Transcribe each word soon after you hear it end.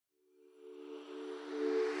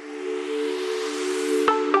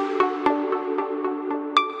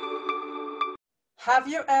Have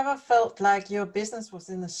you ever felt like your business was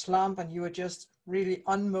in a slump and you were just really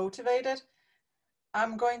unmotivated?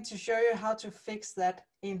 I'm going to show you how to fix that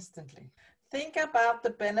instantly. Think about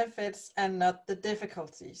the benefits and not the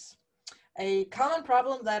difficulties. A common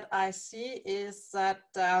problem that I see is that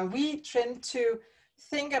we tend to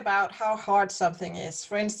think about how hard something is.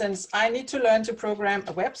 For instance, I need to learn to program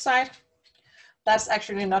a website. That's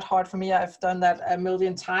actually not hard for me. I've done that a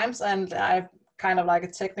million times and I'm kind of like a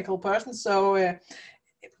technical person. So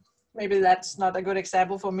maybe that's not a good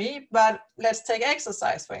example for me, but let's take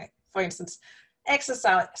exercise for instance.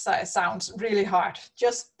 Exercise sounds really hard.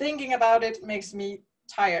 Just thinking about it makes me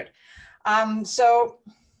tired. So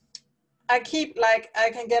I can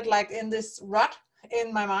get like in this rut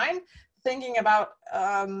in my mind, thinking about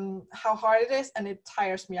how hard it is, and it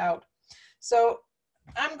tires me out. So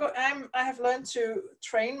I have learned to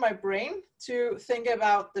train my brain to think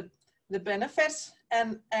about the benefits,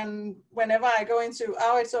 and whenever I go into,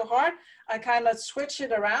 oh, it's so hard, I kind of switch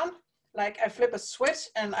it around. Like I flip a switch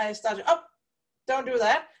and I start, oh, don't do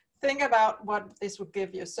that. Think about what this would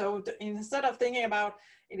give you. So instead of thinking about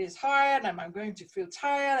it is hard and I'm going to feel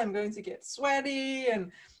tired, I'm going to get sweaty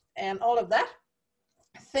and all of that,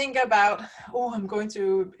 think about, oh, I'm going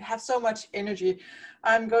to have so much energy.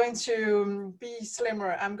 I'm going to be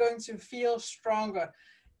slimmer. I'm going to feel stronger.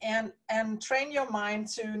 And train your mind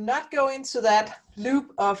to not go into that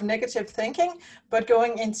loop of negative thinking, but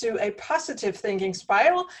going into a positive thinking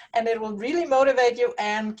spiral, and it will really motivate you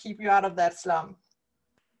and keep you out of that slump.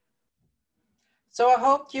 So I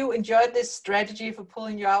hope you enjoyed this strategy for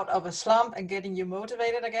pulling you out of a slump and getting you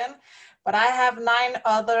motivated again. But I have 9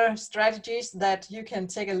 other strategies that you can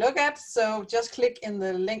take a look at. So just click in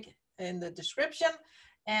the link in the description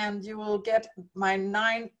and you will get my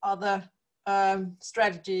 9 other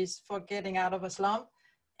strategies for getting out of a slump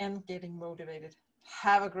and getting motivated.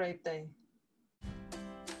 Have a great day.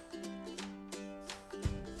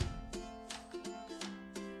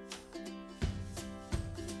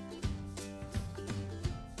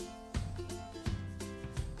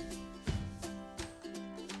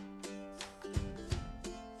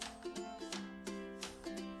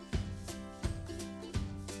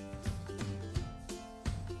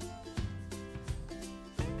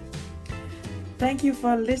 Thank you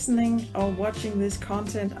for listening or watching this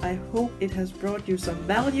content. I hope it has brought you some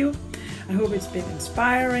value. I hope it's been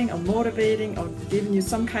inspiring or motivating or giving you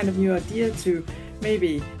some kind of new idea to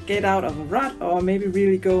maybe get out of a rut or maybe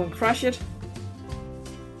really go and crush it.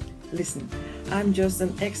 Listen, I'm just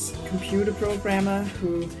an ex-computer programmer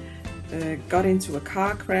who got into a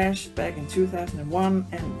car crash back in 2001,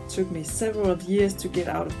 and it took me several years to get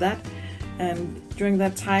out of that. And during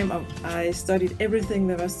that time, I studied everything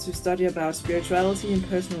there was to study about spirituality and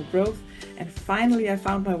personal growth. And finally, I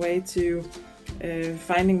found my way to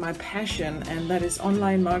finding my passion, and that is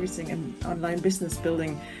online marketing and online business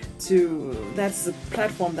building. That's the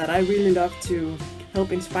platform that I really love to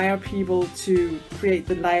help inspire people to create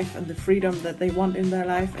the life and the freedom that they want in their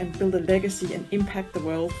life and build a legacy and impact the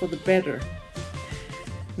world for the better.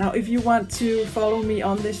 Now, if you want to follow me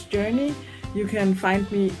on this journey, you can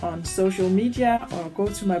find me on social media or go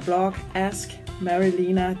to my blog,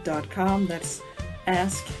 askmarilena.com. That's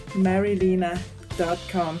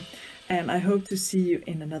askmarilena.com. And I hope to see you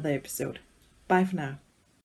in another episode. Bye for now.